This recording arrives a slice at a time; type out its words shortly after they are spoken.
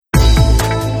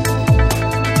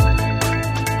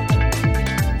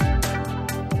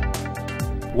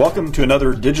Welcome to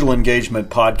another Digital Engagement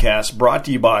podcast brought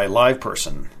to you by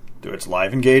LivePerson. Through its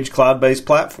LiveEngage cloud-based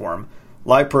platform,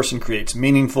 LivePerson creates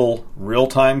meaningful,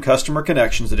 real-time customer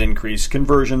connections that increase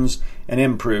conversions and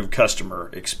improve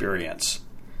customer experience.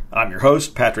 I'm your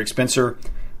host, Patrick Spencer,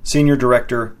 Senior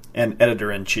Director and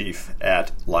Editor-in-Chief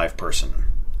at LivePerson.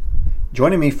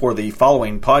 Joining me for the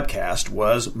following podcast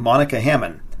was Monica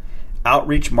Hammond,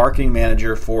 Outreach Marketing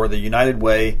Manager for the United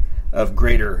Way of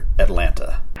Greater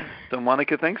Atlanta. So,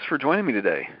 Monica, thanks for joining me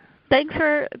today. Thanks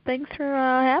for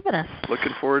having us.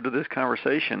 Looking forward to this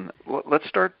conversation. Let's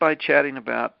start by chatting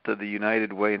about the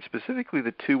United Way and specifically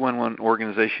the 211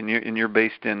 organization. You're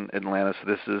based in Atlanta,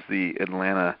 so this is the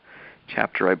Atlanta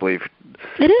chapter, I believe.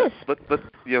 It is. But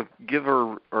give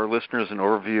our listeners an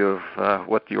overview of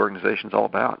what the organization is all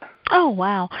about. Oh,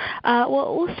 wow.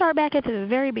 Well, we'll start back at the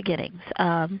very beginnings.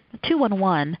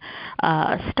 211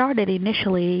 started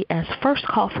initially as First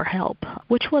Call for Help,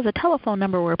 which was a telephone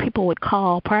number where people would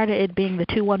call prior to it being the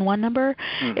 211 number.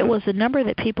 Mm-hmm. It was a number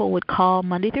that people would call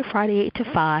Monday through Friday, 8 to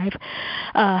 5,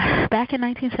 back in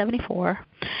 1974,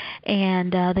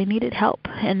 and they needed help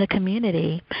in the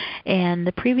community. And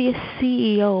the previous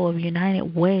CEO of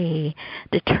United Way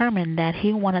determined that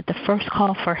he wanted the First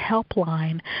Call for Help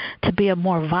line to be a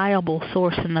more viable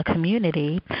source in the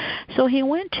community. So he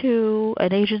went to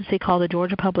an agency called the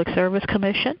Georgia Public Service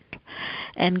Commission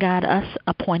and got us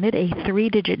appointed a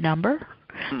 3-digit number,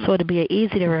 so it'd be an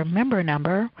easy-to-remember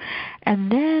number.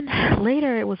 And then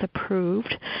later it was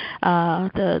approved,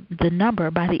 the number,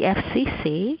 by the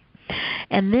FCC.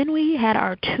 And then we had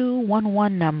our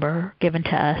 211 number given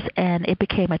to us, and it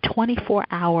became a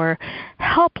 24-hour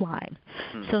helpline.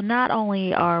 So not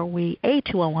only are we a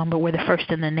 211, but we're the first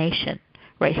in the nation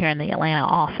right here in the Atlanta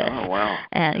office. Oh, wow.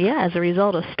 And, as a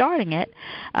result of starting it,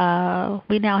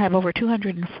 we now have over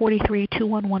 243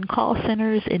 211 call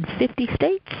centers in 50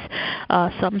 states,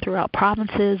 some throughout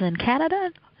provinces in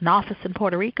Canada, an office in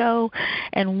Puerto Rico.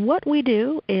 And what we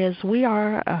do is we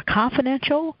are a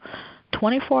confidential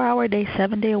 24-hour-a-day,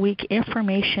 7-day-a-week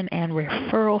information and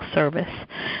referral service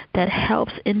that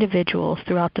helps individuals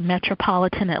throughout the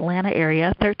metropolitan Atlanta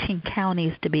area, 13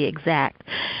 counties to be exact,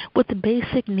 with the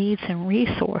basic needs and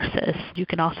resources. You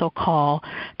can also call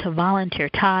to volunteer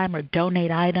time or donate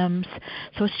items.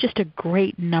 So it's just a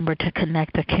great number to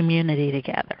connect the community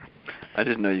together. I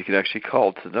didn't know you could actually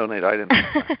call to donate items.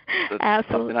 That's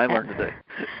Absolutely. something I learned today.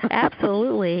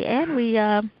 Absolutely. And we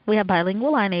have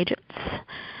bilingual line agents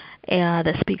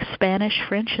that speak Spanish,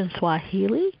 French, and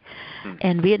Swahili,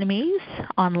 and Vietnamese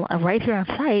right here on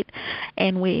site.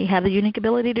 And we have the unique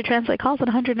ability to translate calls in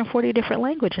 140 different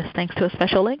languages thanks to a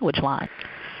special language line.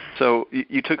 So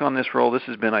you took on this role. This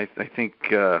has been, I think,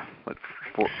 5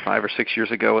 or 6 years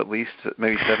ago at least,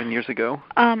 maybe 7 years ago?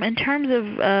 In terms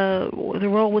of the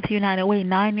role with United Way,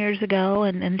 9 years ago,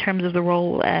 and in terms of the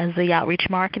role as the Outreach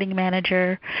Marketing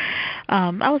Manager,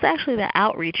 I was actually the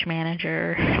Outreach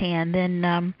Manager, and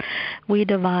then we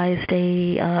devised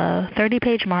a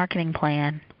 30-page marketing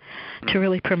plan to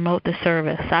really promote the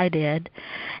service. I did.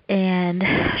 And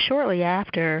shortly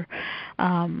after,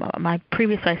 my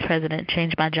previous vice president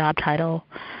changed my job title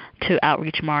to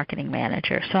Outreach Marketing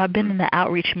Manager. So I've been in the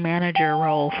Outreach Manager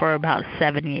role for about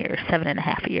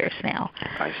 7.5 years now.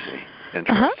 I see.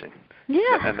 Interesting.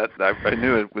 Yeah. And I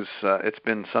knew it was. It's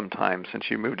been some time since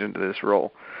you moved into this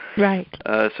role. Right.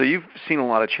 So you've seen a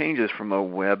lot of changes from a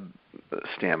web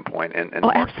standpoint and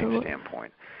marketing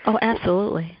standpoint. Oh,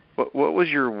 absolutely. What was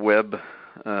your web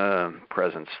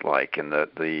presence like, and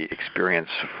the experience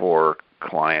for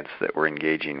clients that were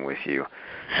engaging with you,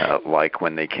 like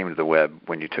when they came to the web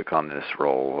when you took on this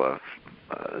role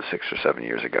 6 or 7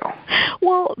 years ago?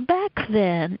 Well, back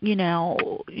then, we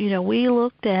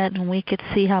looked at and we could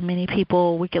see how many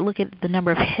people. We could look at the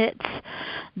number of hits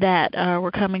that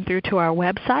were coming through to our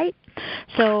website.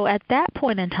 So at that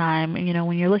point in time,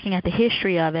 when you're looking at the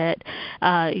history of it,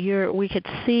 we could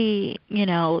see,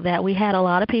 that we had a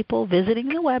lot of people visiting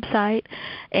the website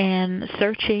and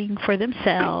searching for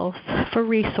themselves for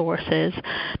resources.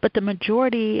 But the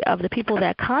majority of the people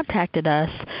that contacted us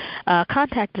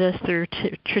through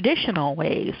traditional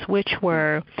ways, which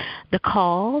were the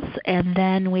calls, and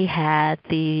then we had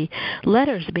the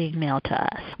letters being mailed to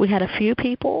us. We had a few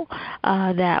people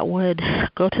that would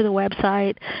go to the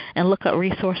website and look up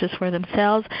resources for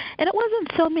themselves. And it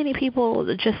wasn't so many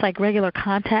people, just like regular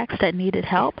contacts, that needed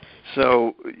help.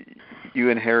 So you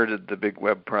inherited the big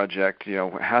web project.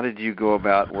 How did you go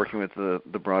about working with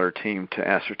the broader team to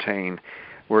ascertain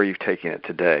where you've taken it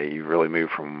today? You've really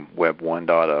moved from Web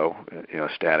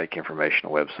 1.0, static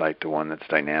informational website, to one that's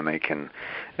dynamic and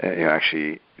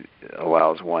actually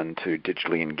allows one to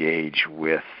digitally engage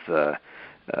with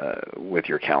with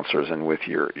your counselors and with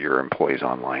your employees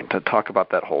online. To talk about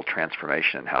that whole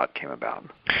transformation and how it came about.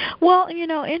 Well,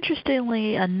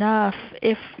 interestingly enough,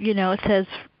 if, it says,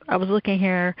 I was looking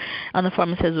here on the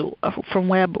form, it says from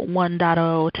Web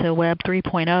 1.0 to Web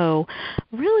 3.0.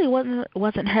 Really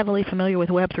wasn't heavily familiar with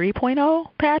Web 3.0,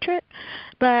 Patrick.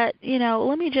 But,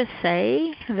 let me just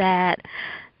say that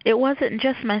it wasn't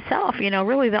just myself.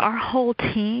 Really our whole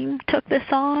team took this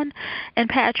on. And,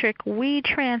 Patrick, we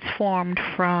transformed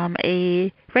from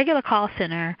a regular call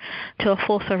center to a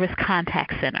full-service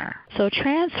contact center. So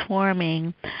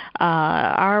transforming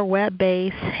our web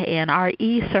base and our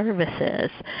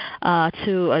e-services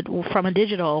from a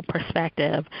digital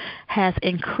perspective has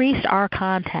increased our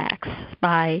contacts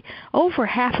by over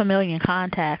 500,000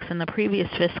 contacts in the previous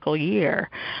fiscal year.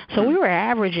 So we were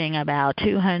averaging about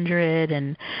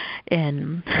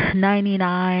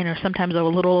 299 or sometimes a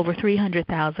little over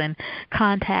 300,000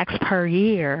 contacts per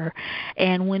year.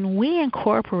 And when we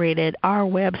incorporated our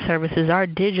web services, our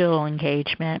digital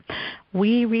engagement,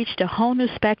 we reached a whole new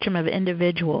spectrum of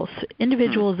individuals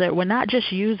that were not just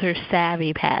user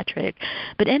savvy, Patrick,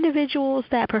 but individuals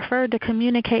that preferred to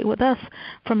communicate with us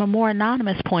from a more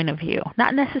anonymous point of view,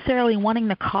 not necessarily wanting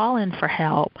to call in for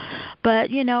help, but,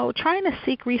 trying to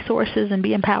seek resources and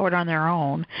be empowered on their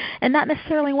own, and not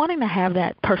necessarily wanting to have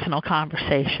that personal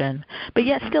conversation, but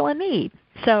yet still in need.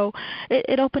 So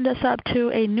it opened us up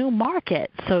to a new market,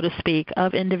 so to speak,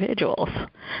 of individuals.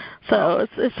 So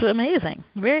it's amazing,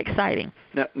 very exciting.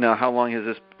 Now, how long has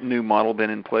this new model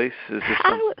been in place? Is this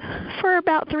for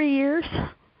about 3 years,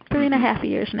 3.5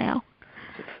 years now.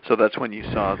 So that's when you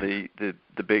saw the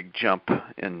big jump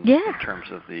in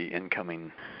terms of the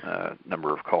incoming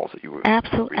number of calls that you were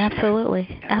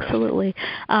Absolutely.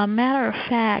 Matter of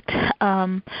fact,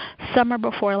 summer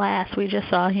before last, we just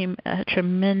saw a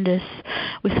tremendous.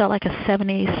 We saw like a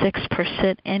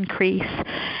 76% increase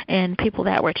in people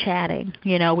that were chatting.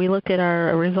 We looked at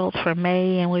our results for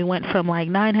May, and we went from like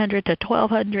 900 to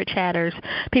 1,200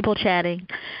 people chatting,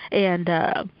 and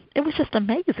it was just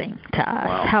amazing to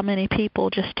us how many people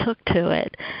just took to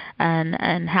it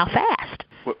and how fast.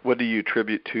 What do you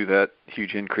attribute to that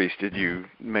huge increase? Did you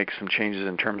make some changes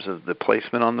in terms of the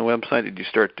placement on the website? Did you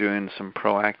start doing some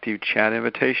proactive chat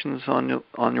invitations on your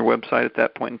website at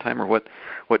that point in time, or what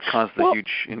caused the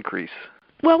huge increase?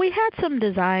 Well, we had some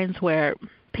designs where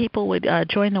people would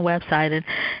join the website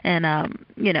and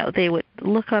they would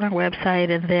look on our website,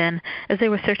 and then as they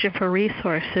were searching for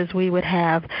resources, we would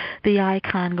have the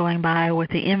icon going by with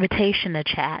the invitation to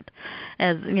chat,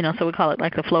 so we call it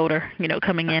like the floater,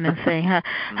 coming in and saying,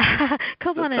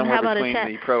 come on in, how about a chat?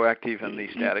 Between the proactive and the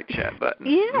static chat button.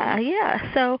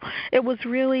 Yeah. So it was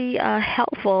really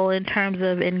helpful in terms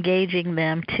of engaging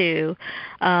them to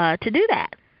do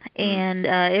that. And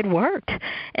it worked.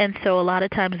 And so a lot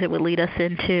of times it would lead us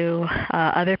into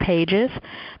other pages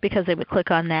because they would click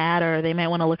on that, or they might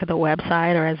want to look at the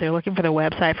website, or as they're looking for the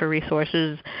website for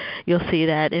resources, you'll see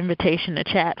that invitation to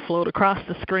chat float across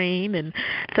the screen. And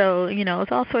so,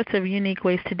 it's all sorts of unique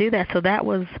ways to do that. So that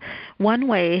was one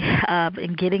way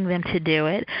in getting them to do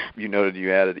it. You noted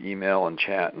you added email and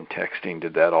chat and texting.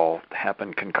 Did that all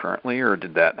happen concurrently, or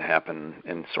did that happen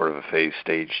in sort of a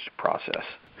staged process?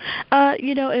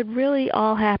 It really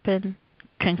all happened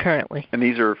concurrently. And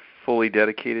these are fully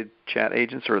dedicated chat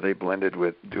agents, or are they blended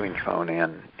with doing phone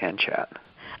and chat?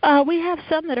 We have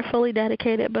some that are fully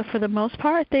dedicated, but for the most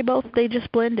part, they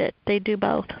just blend it. They do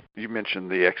both. You mentioned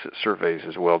the exit surveys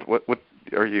as well. What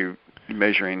are you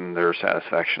measuring their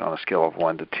satisfaction on a scale of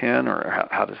 1 to 10, or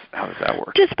how does that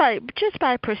work? Just by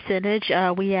percentage.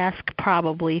 We ask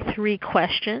probably 3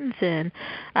 questions, and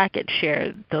I could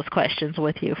share those questions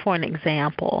with you. For an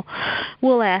example,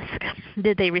 we'll ask,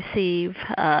 did they receive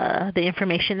the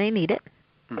information they needed?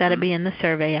 That'll be in the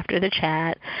survey after the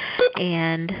chat.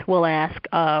 And we'll ask,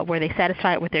 were they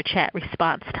satisfied with their chat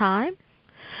response time?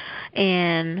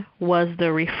 And was the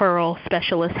referral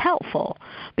specialist helpful?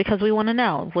 Because we want to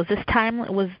know,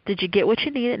 did you get what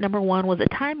you needed? Number one, was it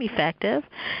time effective?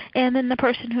 And then the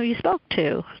person who you spoke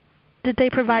to, did they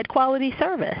provide quality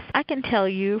service? I can tell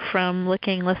you from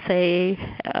looking, let's say,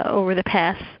 over the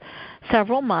past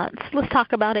several months, let's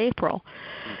talk about April.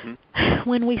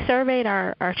 When we surveyed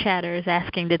our chatters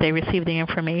asking did they receive the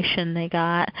information they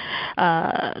got,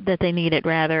 that they needed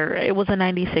rather, it was a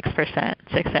 96%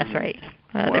 success rate.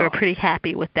 They were pretty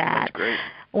happy with that. That's great.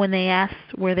 When they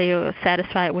asked were they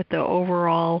satisfied with the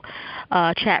overall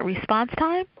chat response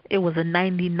time, it was a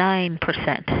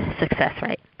 99% success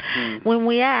rate. When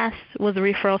we asked was the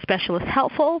referral specialist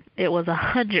helpful, it was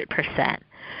 100%.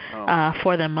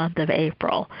 for the month of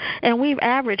April. And we've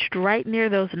averaged right near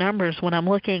those numbers when I'm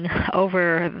looking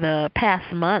over the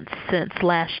past months since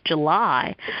last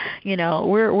July.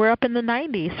 We're up in the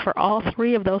 90s for all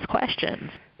three of those questions.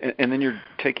 And then you're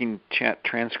taking chat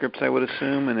transcripts, I would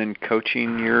assume, and then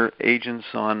coaching your agents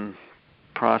on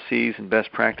processes and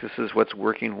best practices, what's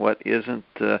working, what isn't,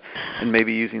 and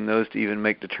maybe using those to even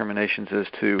make determinations as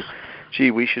to,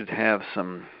 gee, we should have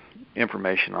some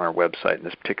information on our website in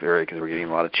this particular area because we're getting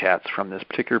a lot of chats from this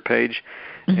particular page,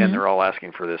 and they're all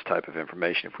asking for this type of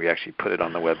information. If we actually put it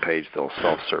on the web page, they'll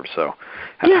self-serve. So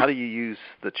how do you use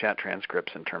the chat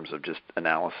transcripts in terms of just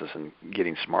analysis and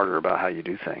getting smarter about how you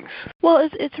do things? Well,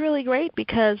 it's really great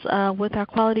because with our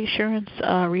quality assurance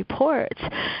reports,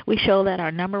 we show that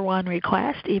our number one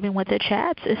request, even with the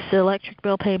chats, is the electric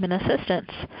bill payment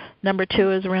assistance. Number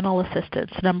 2 is rental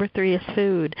assistance. Number 3 is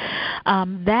food.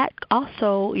 That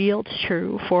also yields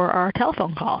true for our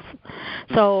telephone calls.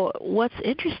 So what's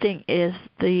interesting is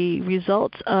the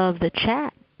results of the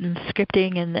chat and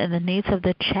scripting and the needs of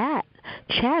the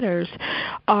chatters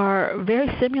are very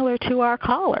similar to our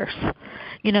callers.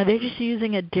 They're just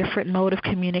using a different mode of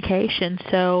communication.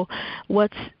 So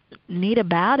what's neat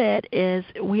about it is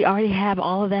we already have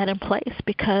all of that in place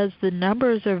because the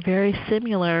numbers are very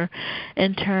similar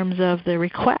in terms of the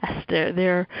request.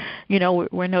 We're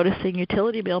noticing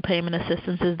utility bill payment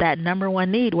assistance is that number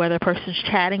one need, whether a person's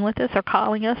chatting with us or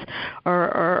calling us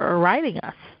or writing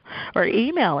us or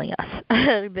emailing us.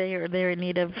 They're in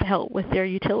need of help with their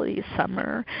utilities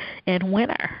summer and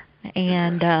winter.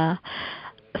 And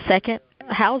second,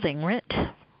 housing,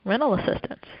 rental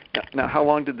assistance. Now, how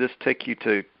long did this take you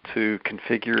to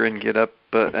configure and get up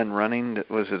and running?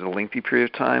 Was it a lengthy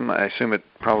period of time? I assume it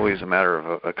probably is a matter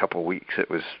of a couple of weeks. It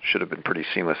should have been pretty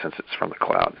seamless since it's from the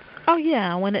cloud. Oh,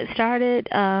 yeah. When it started,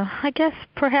 I guess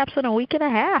perhaps in a week and a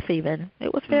half even.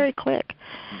 It was very quick.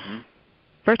 Mm-hmm.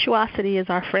 Virtuosity is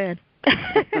our friend.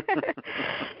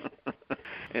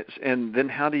 And then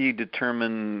how do you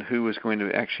determine who is going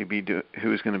to actually be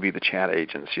who is going to be the chat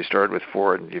agents? You started with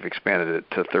 4 and you've expanded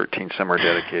it to 13. Some are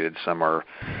dedicated, some are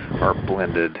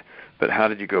blended. But how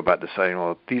did you go about deciding,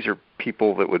 well, these are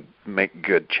people that would make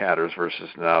good chatters versus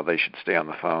now they should stay on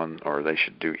the phone or they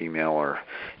should do email, or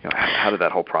how did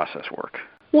that whole process work?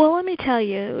 Well, let me tell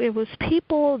you, it was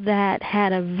people that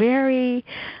had a very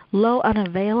low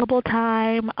unavailable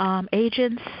time,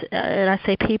 agents, and I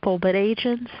say people, but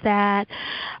agents that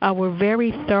were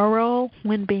very thorough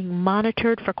when being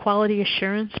monitored for quality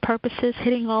assurance purposes,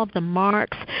 hitting all of the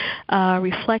marks,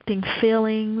 reflecting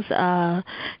feelings,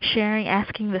 sharing,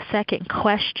 asking the second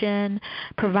question,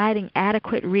 providing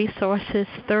adequate resources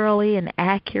thoroughly and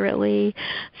accurately.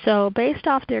 So based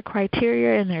off their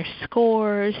criteria and their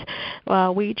scores,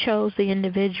 we chose the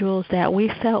individuals that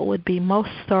we felt would be most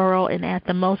thorough and add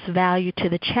the most value to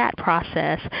the chat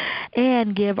process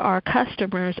and give our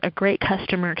customers a great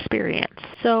customer experience.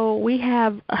 So we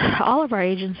have all of our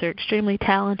agents are extremely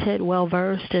talented,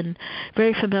 well-versed, and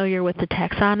very familiar with the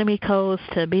taxonomy codes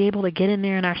to be able to get in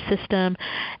there in our system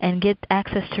and get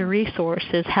access to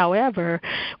resources. However,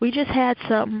 we just had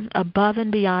some above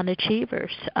and beyond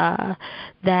achievers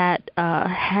that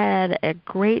had a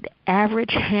great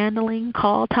average handling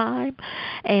call time,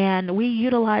 and we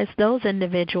utilized those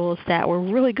individuals that were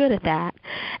really good at that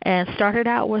and started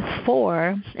out with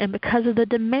 4, and because of the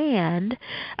demand,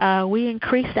 we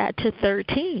increased that to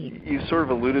 13. You sort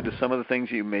of alluded to some of the things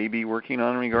you may be working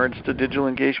on in regards to digital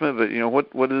engagement,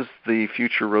 but what does the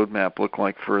future roadmap look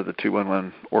like for the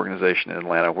 211 organization in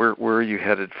Atlanta? Where are you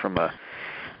headed from a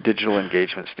digital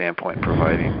engagement standpoint,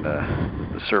 providing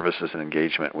the services and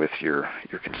engagement with your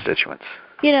constituents?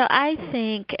 I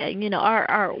think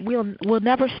we'll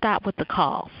never stop with the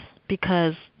calls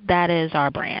because that is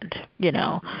our brand.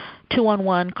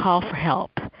 211 call for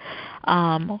help.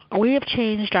 We have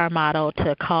changed our motto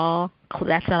to call.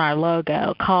 That's not our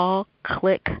logo. Call,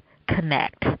 click,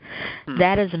 connect.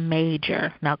 That is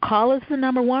major. Now, call is the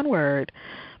number one word,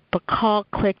 but call,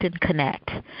 click, and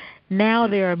connect. Now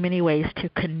there are many ways to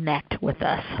connect with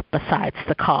us besides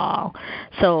the call.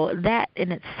 So that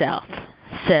in itself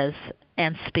says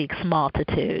and speaks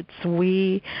multitudes.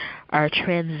 We are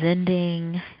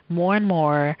transcending more and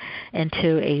more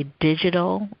into a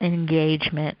digital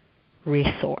engagement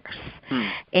resource.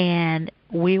 And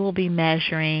we will be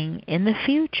measuring in the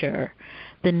future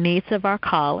the needs of our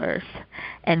callers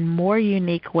and more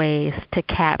unique ways to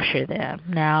capture them.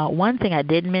 Now, one thing I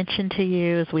did mention to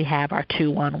you is we have our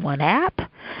 211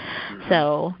 app.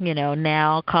 So,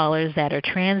 now callers that are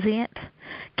transient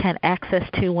can access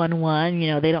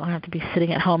 211. They don't have to be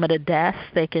sitting at home at a desk.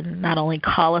 They can not only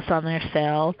call us on their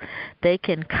cell, they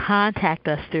can contact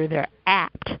us through their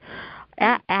app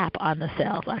app on the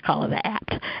cells. I call it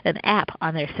an app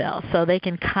on their cells, so they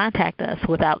can contact us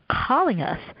without calling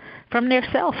us from their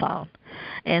cell phone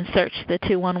and search the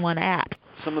 211 app.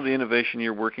 Some of the innovation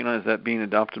you're working on, is that being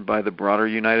adopted by the broader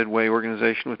United Way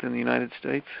organization within the United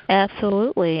States?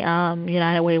 Absolutely.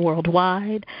 United Way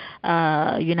Worldwide,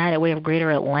 United Way of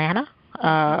Greater Atlanta,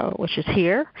 which is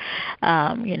here.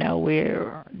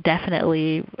 We're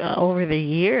definitely, over the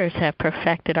years, have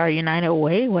perfected our United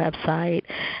Way website,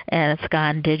 and it's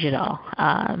gone digital,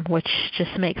 which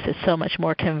just makes it so much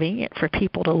more convenient for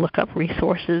people to look up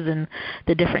resources in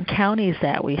the different counties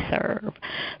that we serve.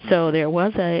 So there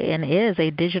was and is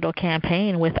a digital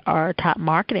campaign with our top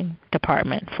marketing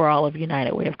department for all of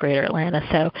United Way of Greater Atlanta.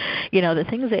 So, the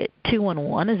things that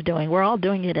 211 is doing, we're all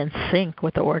doing it in sync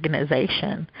with the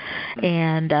organization.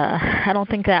 And I don't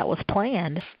think that was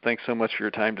planned. Thanks so much for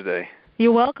your time today.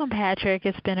 You're welcome, Patrick.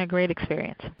 It's been a great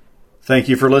experience. Thank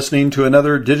you for listening to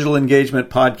another Digital Engagement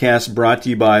podcast brought to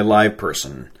you by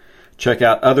LivePerson. Check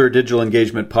out other digital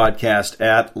engagement podcasts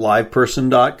at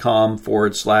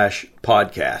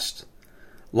liveperson.com/podcast.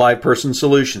 LivePerson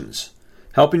Solutions,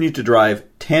 helping you to drive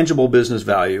tangible business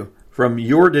value from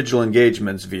your digital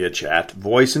engagements via chat,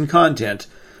 voice, and content,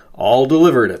 all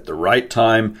delivered at the right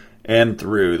time and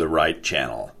through the right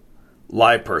channel.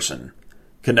 LivePerson,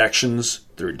 connections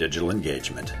through digital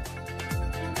engagement.